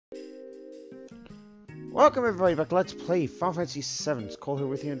Welcome everybody back. Let's play Final Fantasy VII. It's Cole here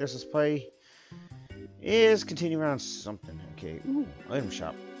with you, and this let's play is continuing on something. Okay, ooh, item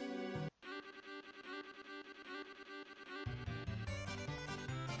shop.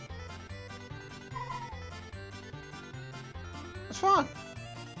 That's fun.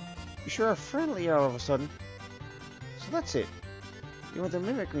 You sure are friendly all of a sudden. So that's it. You want the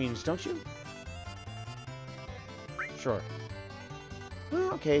mimic greens, don't you? Sure.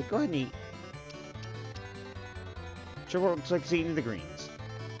 Well, okay, go ahead and eat. Sure looks like he's eating the greens.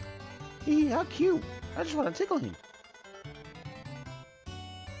 Hee, how cute. I just want to tickle him.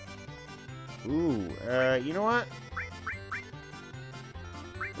 Ooh, you know what?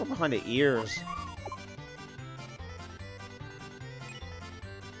 Go behind the ears.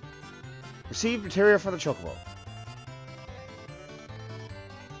 Receive materia from the chocobo.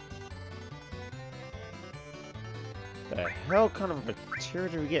 The hell kind of materia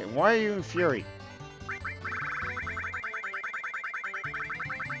do we get? Why are you in fury?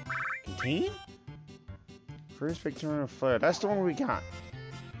 Contain? First big turn of flare. That's the one we got.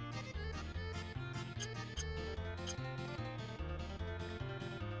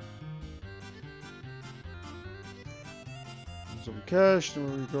 Some cash,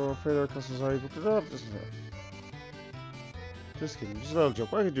 then we go pay their customers. I booked it up. This is it. Just kidding. Just a little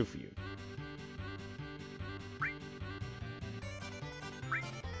joke. What I can do for you?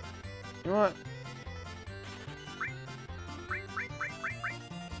 You know what?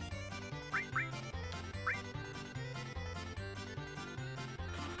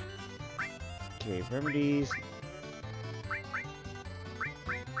 Okay, remedies.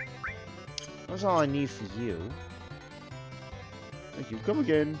 That's all I need for you. Thank you. Come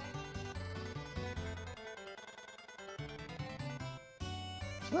again.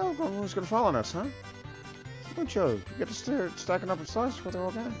 So that who's gonna fall on us, huh? So don't joke. We get to start stacking up in size before they're all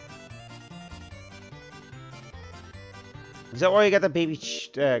gone. Is that why you got the baby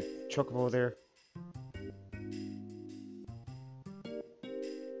chocobo there?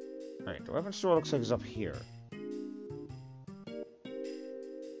 Alright, the weapon store looks like it's up here.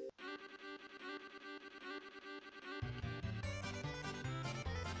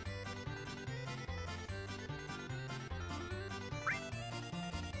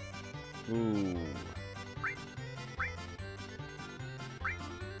 Ooh.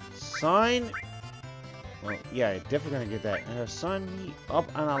 Sign. Well, yeah, definitely gonna get that. Sign me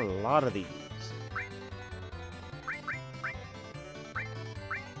up on a lot of these.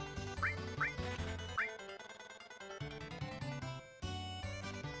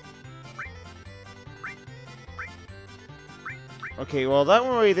 Okay, well, that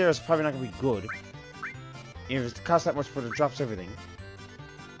one right there is probably not gonna be good. If it costs that much, but it drops everything.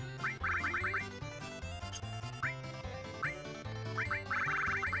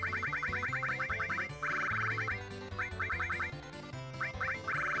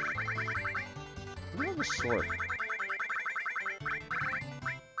 I have a sword.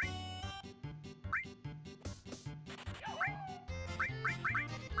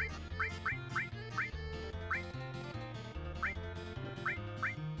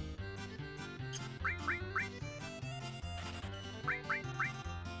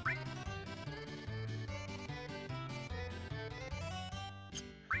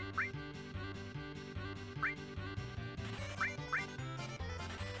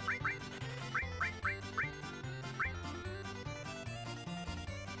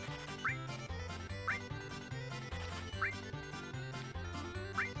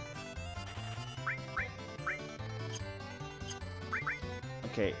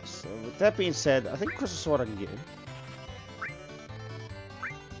 Okay, so with that being said, I think Crystal Sword I can get.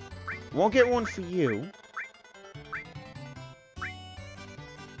 Won't get one for you.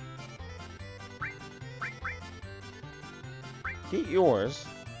 Get yours.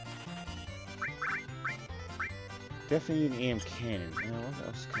 Definitely an AM cannon. Now, what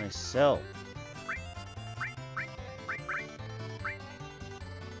else can I sell?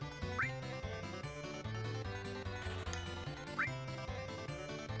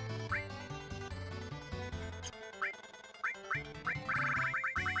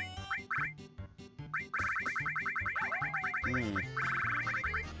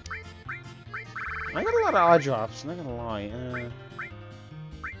 I got a lot of odd drops, not gonna lie.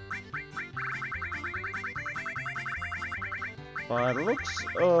 By the looks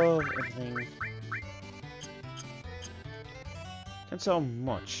of everything, can't sell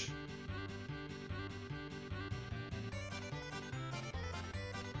much.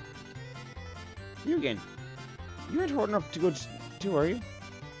 You again. You ain't holding up to goods too, are you?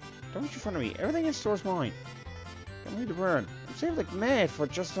 Don't get in front of me. Everything in store's mine. Don't need to burn. I'm saved like mad for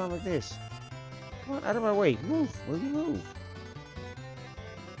just a time like this. Come on, out of my way. Move. Will you move?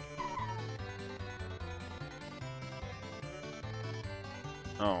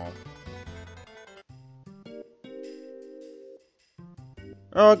 Oh.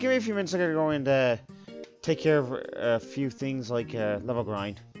 Oh, give me a few minutes. I gotta go and take care of a few things like level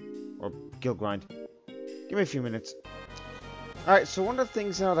grind or guild grind. Give me a few minutes. Alright, so one of the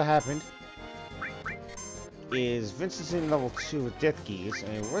things now that happened is Vincent's in level 2 with Death Keys,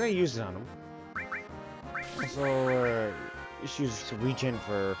 and we're gonna use it on him. Also, just use it to regen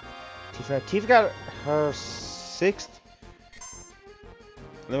for Tifa. Tifa got her 6th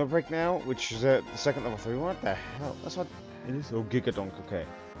limit break now, which is at the second level 3. What the hell? That's what it is. Oh, Gigadunk, okay.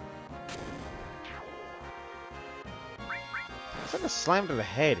 It's like a slam to the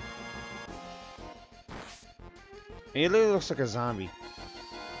head. And he literally looks like a zombie.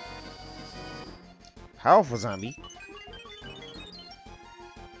 Powerful zombie.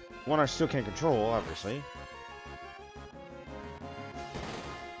 One I still can't control, obviously.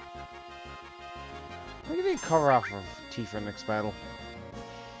 Look at the cover off of Tifa next battle.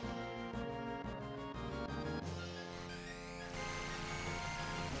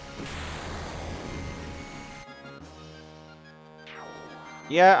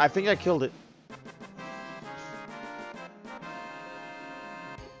 Yeah, I think I killed it.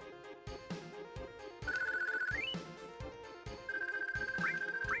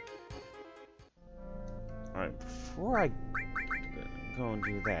 Alright, before I go and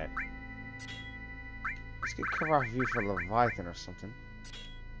do that, let's get cover off view for Leviathan or something.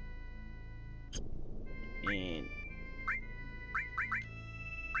 And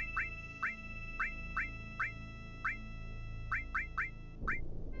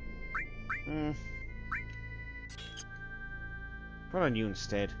put on you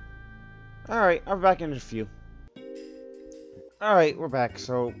instead. Alright, I'm back in a few. Alright, we're back.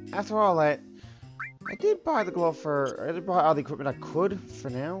 So, after all that, I did buy the glove for... I did buy all the equipment I could for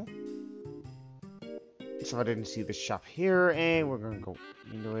now. So I didn't see the shop here, and we're gonna go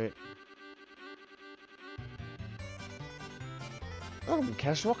into it. Oh,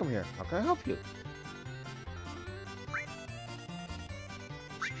 Cash, welcome here. How can I help you?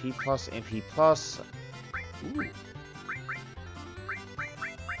 HP plus, MP plus. Ooh.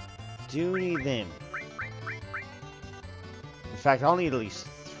 Do need them. In fact, I'll need at least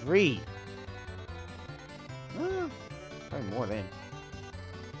 3. Probably more then.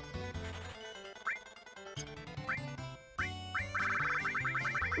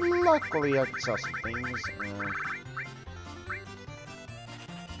 Luckily, I can sell some things.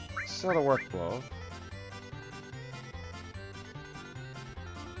 Sell the work glove.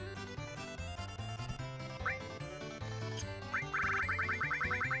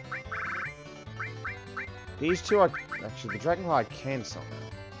 These two are... Actually, the Dragon Claw I can sell now.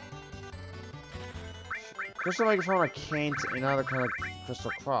 Crystal Megaphone I can't, and now they're kind of like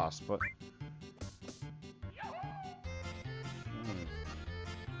Crystal Cross, but...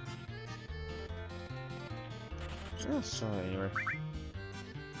 I'll sell it anyway.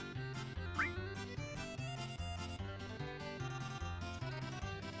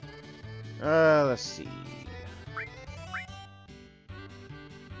 Let's see.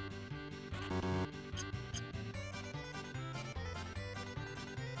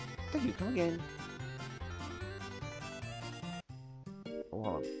 Thank you, come again.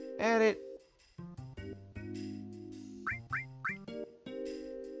 While I'm at it.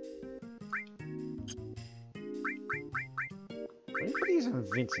 Let me put these on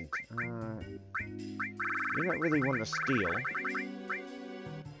Vincent. You're not really one to steal.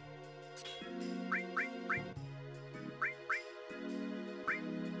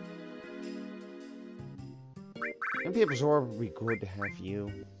 MP Absorb would be good to have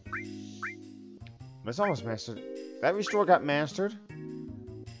you. But it's almost mastered. That restore got mastered.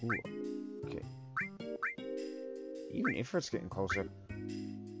 Ooh, okay. Even if it's getting closer.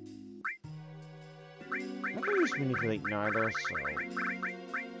 I can use manipulate neither, so.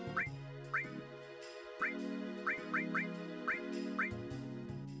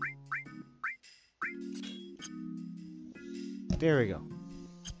 There we go.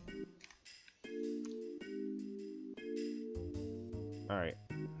 Alright.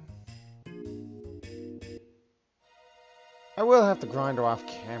 I will have to grind her off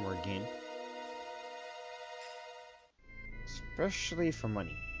camera again. Especially for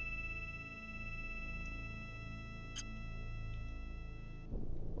money.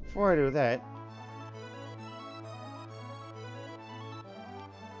 Before I do that...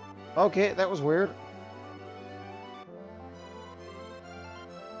 Okay, that was weird.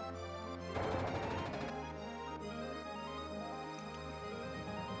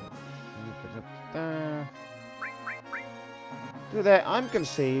 Do that. I'm gonna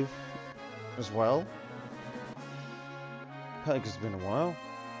save as well. Probably because it's been a while.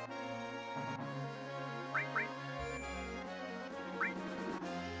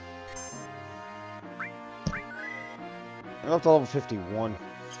 I'm up to level 51.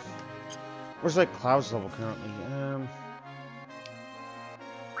 Where's like Cloud's level currently?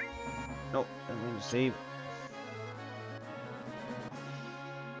 Nope, I didn't mean to save.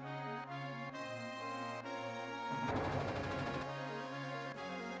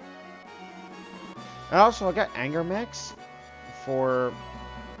 And also, I got Anger Max for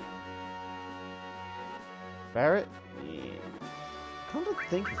Barrett. Yeah. Come to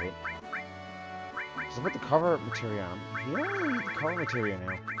think of it, because I put the cover materia on. Yeah, I need the cover materia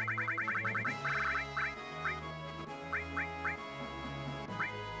now.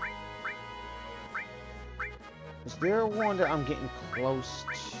 Is there one that I'm getting close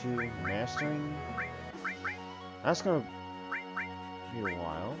to mastering? That's gonna be a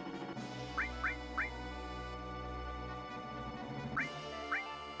while.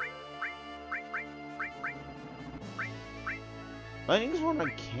 I think there's one I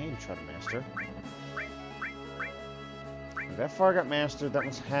can try to master. That far got mastered, that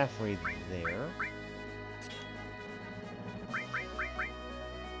one's halfway there.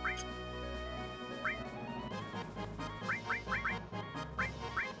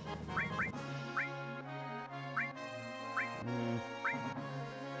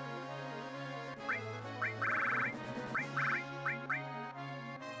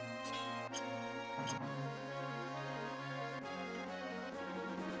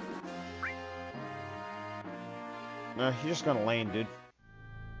 Nah, you're just gonna land, dude.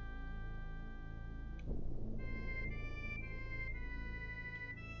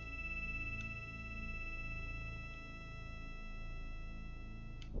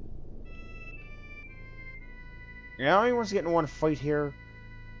 Yeah, I only want to get in one fight here.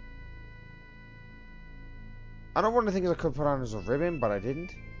 I don't want to think I could put on as a ribbon, but I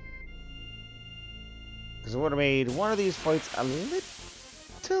didn't. Because it would have made one of these fights a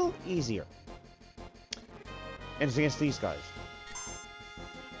little easier. And it's against these guys.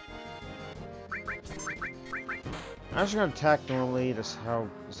 I'm just gonna attack normally. That's how.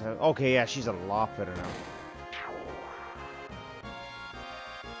 Okay, yeah, she's a lot better now.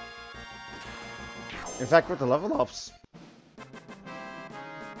 In fact, with the level ups,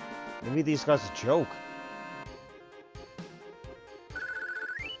 maybe these guys a joke.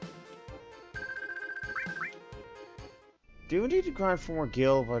 Do we need to grind for more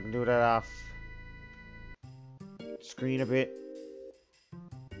gil? But I can do that off screen a bit.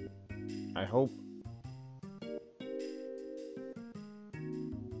 I hope.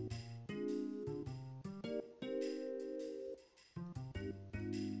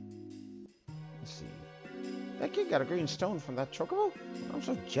 Let's see. That kid got a green stone from that chocobo? I'm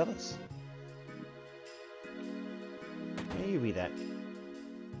so jealous. Yeah, you be that.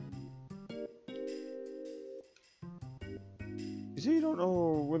 You see, you don't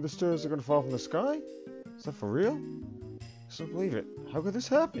know when the stars are gonna fall from the sky? Is that for real? I still believe it. How could this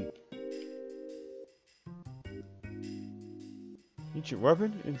happen? Ancient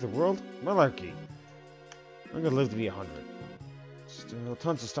weapon into the world? Malarkey. I'm gonna live to be 100. Still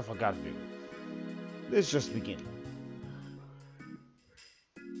tons of stuff I gotta do. This is just the beginning.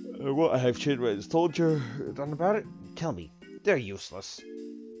 What have Shinra told you done about it? Tell me. They're useless.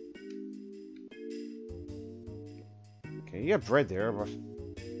 Okay, you got bread there, but...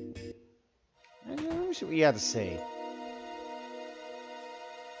 let me see what you had to say.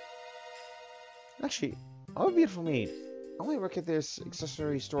 Actually, I'm a beautiful maid. I only work at this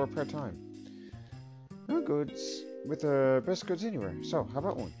accessory store part-time. No goods with the best goods anywhere. So, how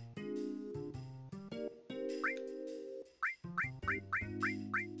about one?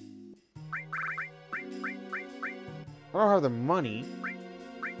 I don't have the money.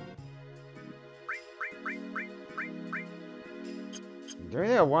 The only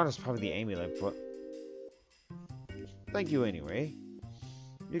thing I want is probably the amulet, but... thank you anyway.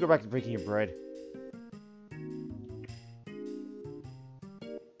 You go back to breaking your bread.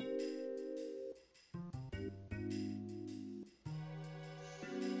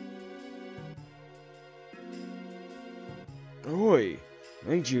 Ahoy!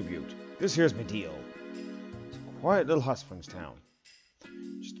 Ain't you beaut? This here's Mideel. It's a quiet little hot springs town.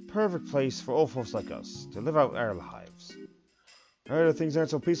 Just a perfect place for old folks like us to live out our lives. I heard that things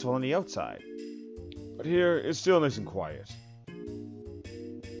aren't so peaceful on the outside, but here it's still nice and quiet.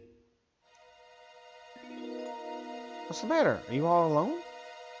 What's the matter? Are you all alone?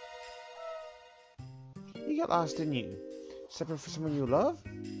 You got lost, didn't you? Separate from someone you love?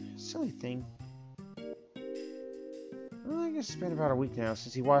 Silly thing. Well, I guess it's been about a week now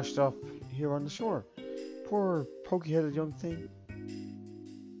since he washed up here on the shore. Poor pokey-headed young thing.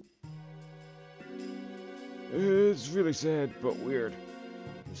 It's really sad, but weird.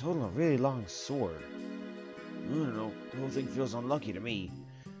 He was holding a really long sword. I don't know, the whole thing feels unlucky to me.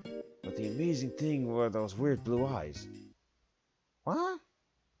 But the amazing thing were those weird blue eyes. What?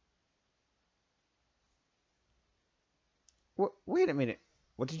 Wait a minute.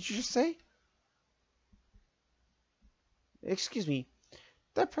 What did you just say? Excuse me.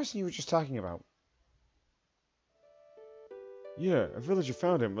 That person you were just talking about. Yeah, a villager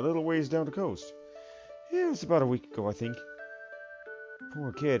found him a little ways down the coast. Yeah, it was about a week ago, I think.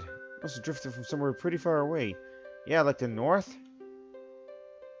 Poor kid. Must have drifted from somewhere pretty far away. Yeah, like the north?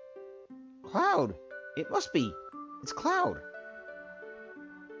 Cloud! It must be! It's Cloud!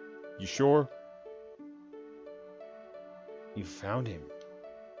 You sure? You found him.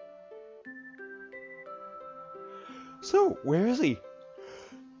 So, where is he?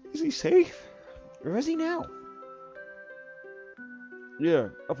 Is he safe? Where is he now? Yeah,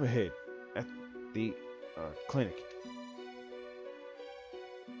 up ahead. At the clinic.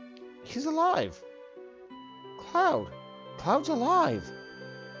 He's alive! Cloud! Cloud's alive!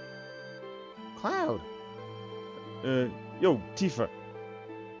 Cloud! Yo, Tifa.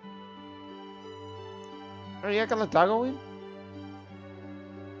 Are you gonna let Doggo in?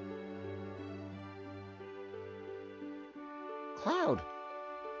 Cloud!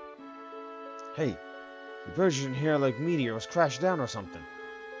 Hey, the version here like Meteor was crashed down or something.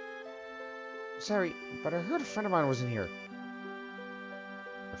 Sorry, but I heard a friend of mine was in here.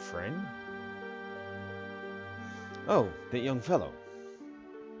 A friend? Oh, that young fellow.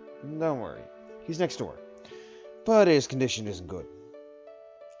 Don't worry. He's next door. But his condition isn't good.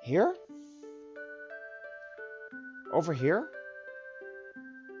 Here? Over here?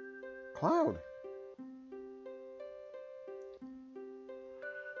 Cloud.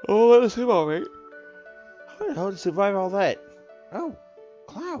 Oh, let us him all, mate. How the hell did you survive all that? Oh,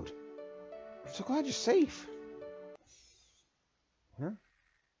 Cloud. I'm so glad you're safe. Huh?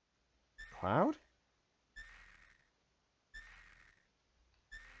 Cloud?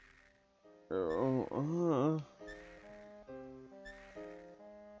 Oh,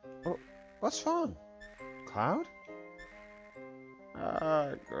 what's wrong? Cloud?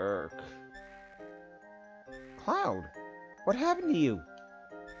 Gurk. Cloud, what happened to you?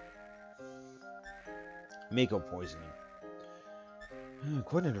 Mako poisoning.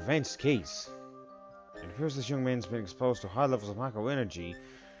 Quite an advanced case. It appears this young man's been exposed to high levels of Mako energy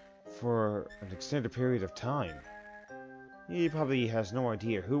for an extended period of time. He probably has no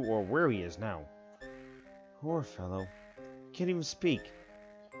idea who or where he is now. Poor fellow. Can't even speak.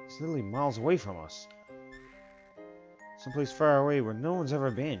 He's literally miles away from us. Someplace far away where no one's ever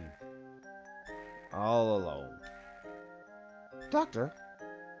been. All alone. Doctor?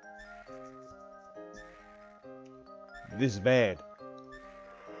 This is bad.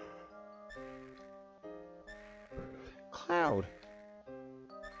 Cloud.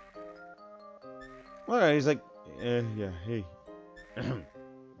 Well, he's like, yeah, hey.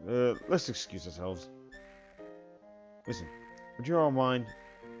 Let's excuse ourselves. Listen, would you all mind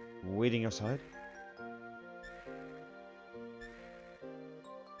waiting outside?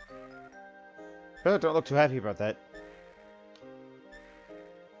 Oh, don't look too happy about that.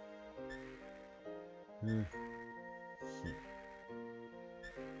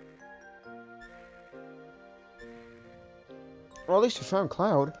 Well, at least you found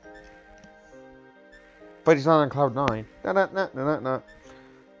Cloud. But he's not on Cloud 9. No.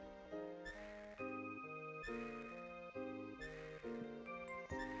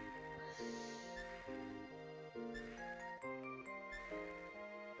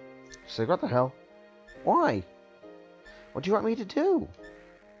 She's like, what the hell? Why? What do you want me to do?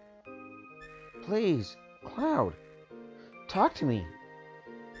 Please, Cloud, talk to me.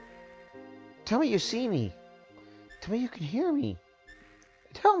 Tell me you see me. Tell me you can hear me.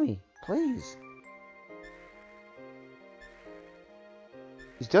 Tell me, please.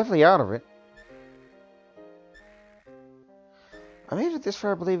 He's definitely out of it. I made it this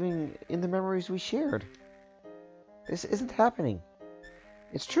far believing in the memories we shared. This isn't happening.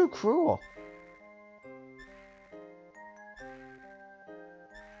 It's too cruel.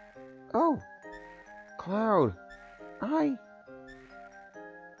 Oh, Cloud,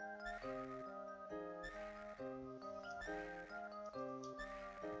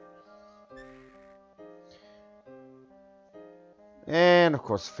 And of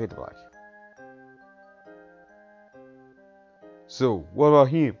course, fade to black. So, what about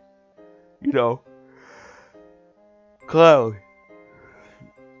him? You know, Cloud.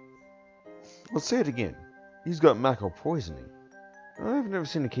 Let's say it again. He's got Mako poisoning. I've never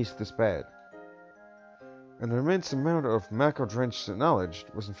seen a case this bad. An immense amount of Mako-drenched knowledge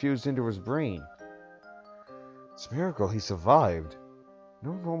was infused into his brain. It's a miracle he survived.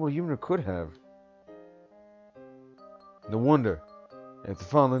 No normal human could have. No wonder, after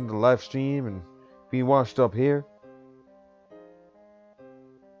falling into the live stream and being washed up here.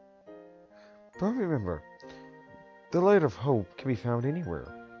 But remember, the light of hope can be found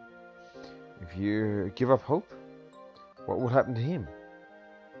anywhere. If you give up hope, what will happen to him?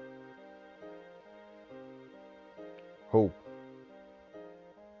 Hope.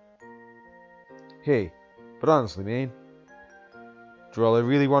 Hey, but honestly, man, do I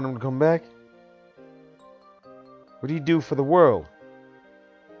really want him to come back? What do you do for the world?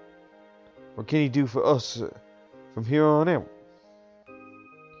 What can he do for us from here on out?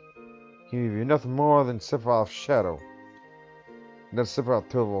 He'll be nothing more than Sephiroth's shadow. Not Sephiroth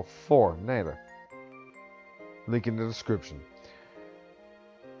to level 4, neither. Link in the description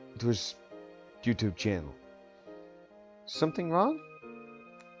to his YouTube channel. Something wrong?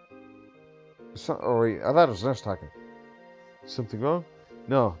 Wait, I thought it was Nurse talking. Something wrong?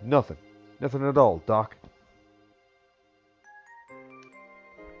 No, nothing. Nothing at all, Doc.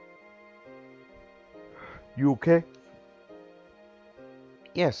 You okay?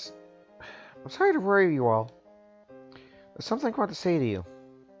 Yes. I'm sorry to worry you all. There's something I want to say to you.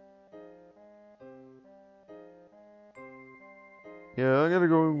 Yeah, I'm gonna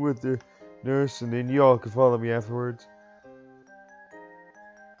go with the nurse and then y'all can follow me afterwards.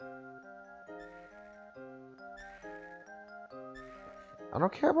 I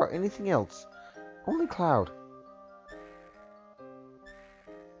don't care about anything else. Only Cloud.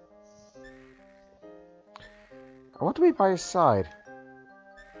 I want to be by his side.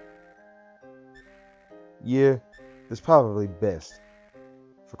 Yeah, that's probably best.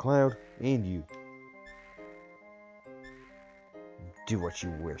 For Cloud and you. Do what you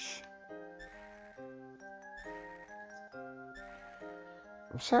wish.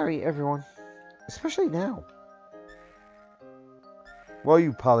 I'm sorry, everyone. Especially now. Why are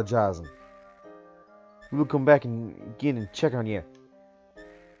you apologizing? We'll come back and again and check on you.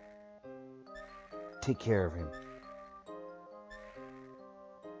 Take care of him.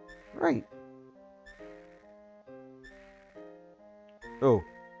 Right. Oh,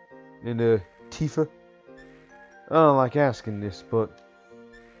 and Tifa? I don't like asking this, but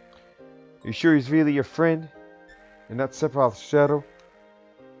you sure he's really your friend? And not Sephiroth's shadow?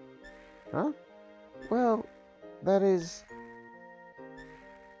 Huh? Well, that is...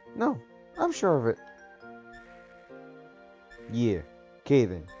 No, I'm sure of it. Yeah, okay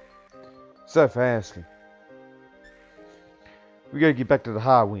then. Sorry for asking. We gotta get back to the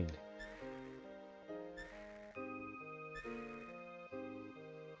high wind.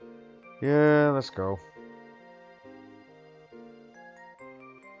 Yeah, let's go.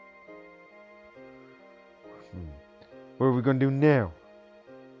 What are we gonna do now?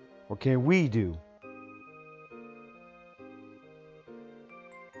 What can we do?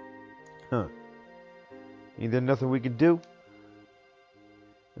 Huh. Ain't there nothing we can do?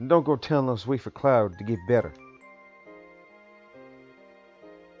 And don't go telling us wait for Cloud to get better.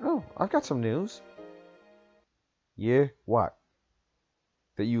 Oh, I've got some news. Yeah? What?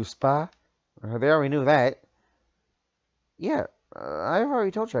 That you a spy? They already knew that. Yeah, I've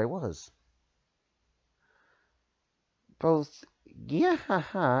already told you I was. Both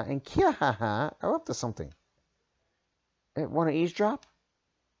Giahaha and Kiahaha are up to something. Want to eavesdrop?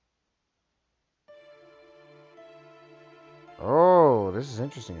 Oh, this is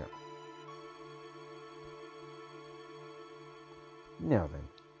interesting. Now then,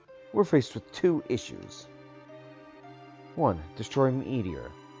 we're faced with two issues. 1. Destroy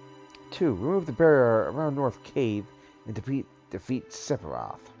Meteor. 2. Remove the barrier around North Cave and defeat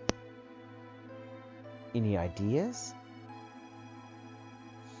Sephiroth. Any ideas?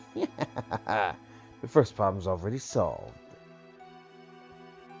 The first problem's already solved.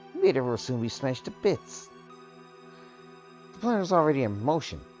 Meteor will soon be smashed to bits. The plan is already in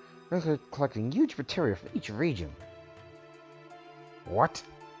motion. We're collecting huge materia from each region. What?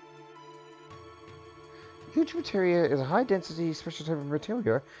 Huge Materia is a high-density special type of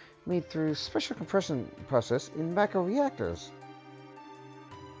materia made through special compression process in Mako reactors.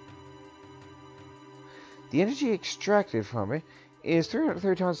 The energy extracted from it is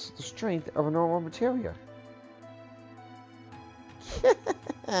 330 times the strength of a normal materia.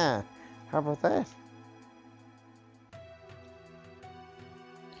 How about that?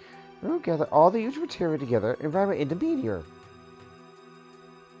 We'll gather all the huge materia together and ram it into Meteor.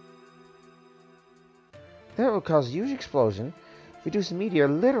 That will cause a huge explosion, reducing Meteor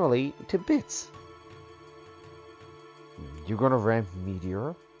literally to bits. You gonna ram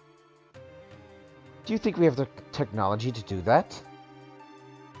Meteor? Do you think we have the technology to do that?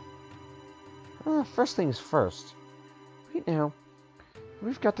 First things first. Right now,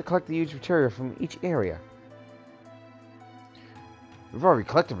 we've got to collect the huge materia from each area. We've already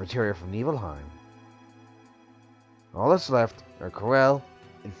collected materia from Nibelheim. All that's left are Corel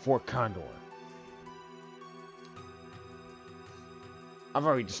in Fort Condor. I've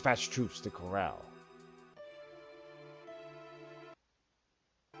already dispatched troops to Corral.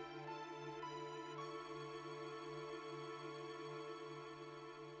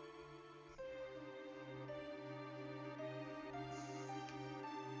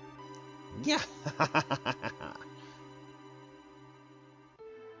 Yeah.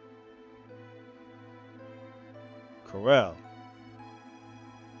 Corral.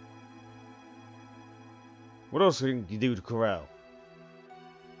 What else can you do to Corral?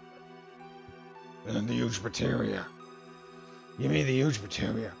 And the huge materia. You mean the huge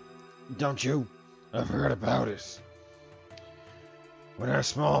materia, don't you? I've heard about it. When our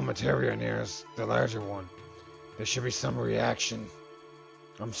small materia nears the larger one, there should be some reaction.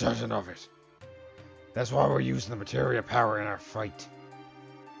 I'm certain of it. That's why we're using the materia power in our fight.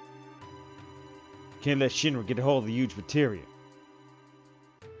 Can't let Shinra get a hold of the huge materia.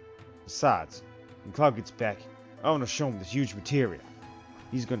 Besides, when Cloud gets back, I want to show him this huge materia.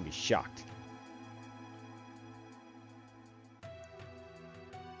 He's gonna be shocked.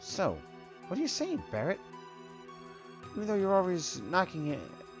 So, what are you saying, Barrett? Even though you're always knocking at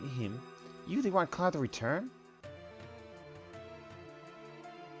him, you really want Cloud to return?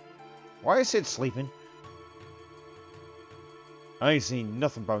 Why is Sid sleeping? I ain't saying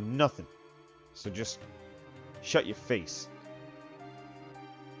nothing about nothing. So just shut your face.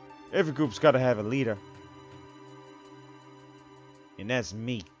 Every group's gotta have a leader. And that's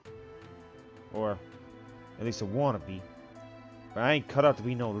me. Or at least I wanna be. But I ain't cut out to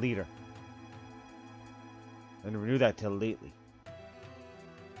be no leader. I never knew that till lately.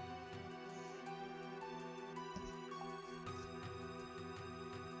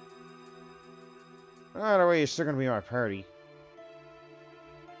 Either way, you're still gonna be my party.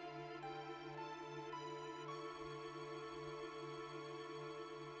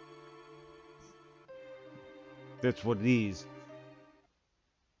 That's what it is.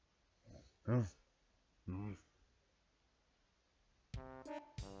 Huh?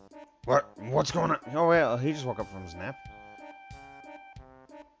 What's going on? Oh well, he just woke up from his nap.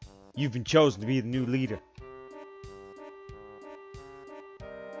 You've been chosen to be the new leader.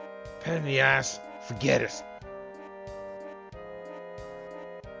 Pain in the ass. Forget it.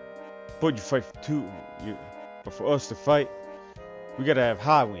 But you fight for two. But for us to fight, we gotta have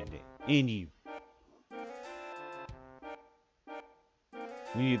Highwind and you.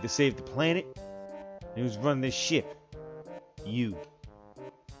 We need to save the planet. And who's running this ship? You.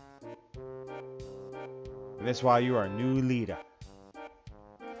 And that's why you're our new leader.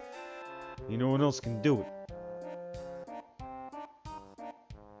 No one else can do it.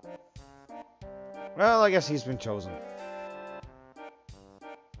 Well, I guess he's been chosen.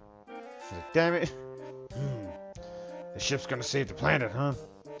 Damn it. The ship's gonna save the planet, huh?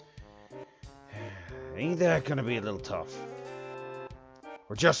 Ain't that gonna be a little tough?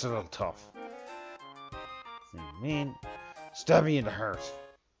 Or just a little tough? Man, Stab me in the heart.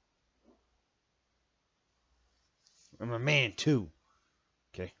 I'm a man too.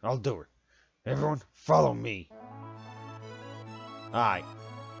 Okay, I'll do it. Everyone, follow me. Alright.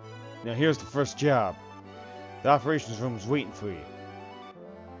 Now here's the first job. The operations room's waiting for you.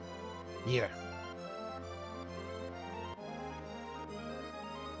 Yeah.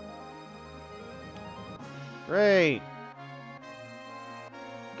 Great.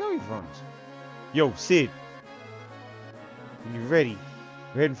 Go, he runs. Yo, Sid. When you're ready,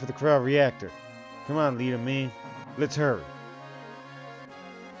 we're heading for the cryo reactor. Come on, leader man. Let's hurry.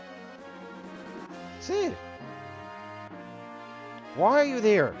 Sid. Why are you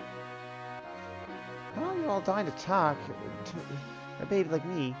there? How are you all dying to talk to a baby like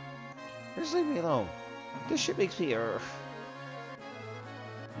me? Just leave me alone. This shit makes me Yeah,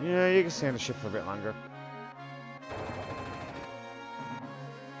 you can stay on the ship for a bit longer.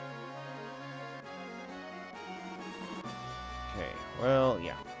 Okay, well,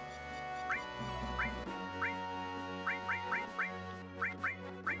 yeah.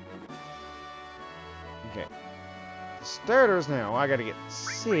 Okay. The starters now, I gotta get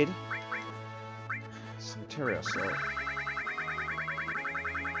Sid some material, so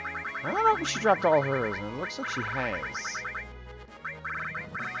I don't know if she dropped all hers, and it looks like she has.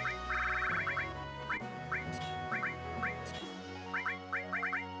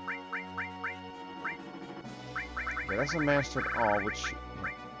 Okay, that's a mastered all, which...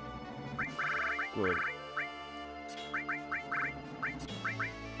 Good.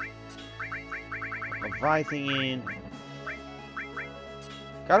 A Vi thing in.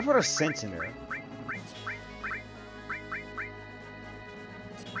 Gotta put a sense in there.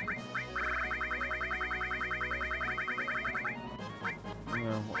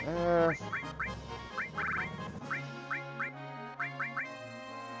 No, wait.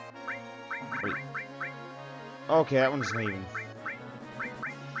 Okay, that one's not even.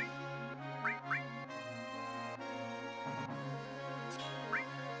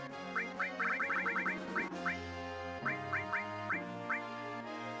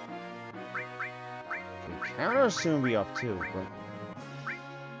 Counter will soon be up too, but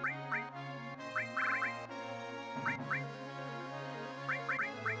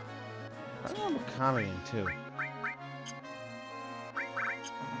I don't know about commenting too.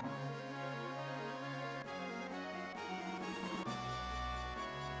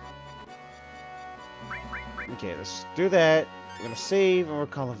 Okay, let's do that. We're gonna save and we'll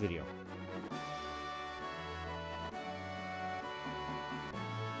call a video.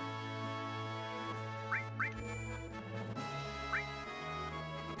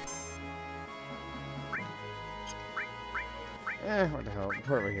 What the hell?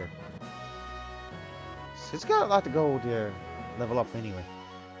 Put it right here. It's got a lot to go to level up anyway.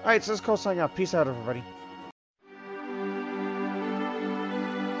 Alright, so let's go sign out. Peace out, everybody.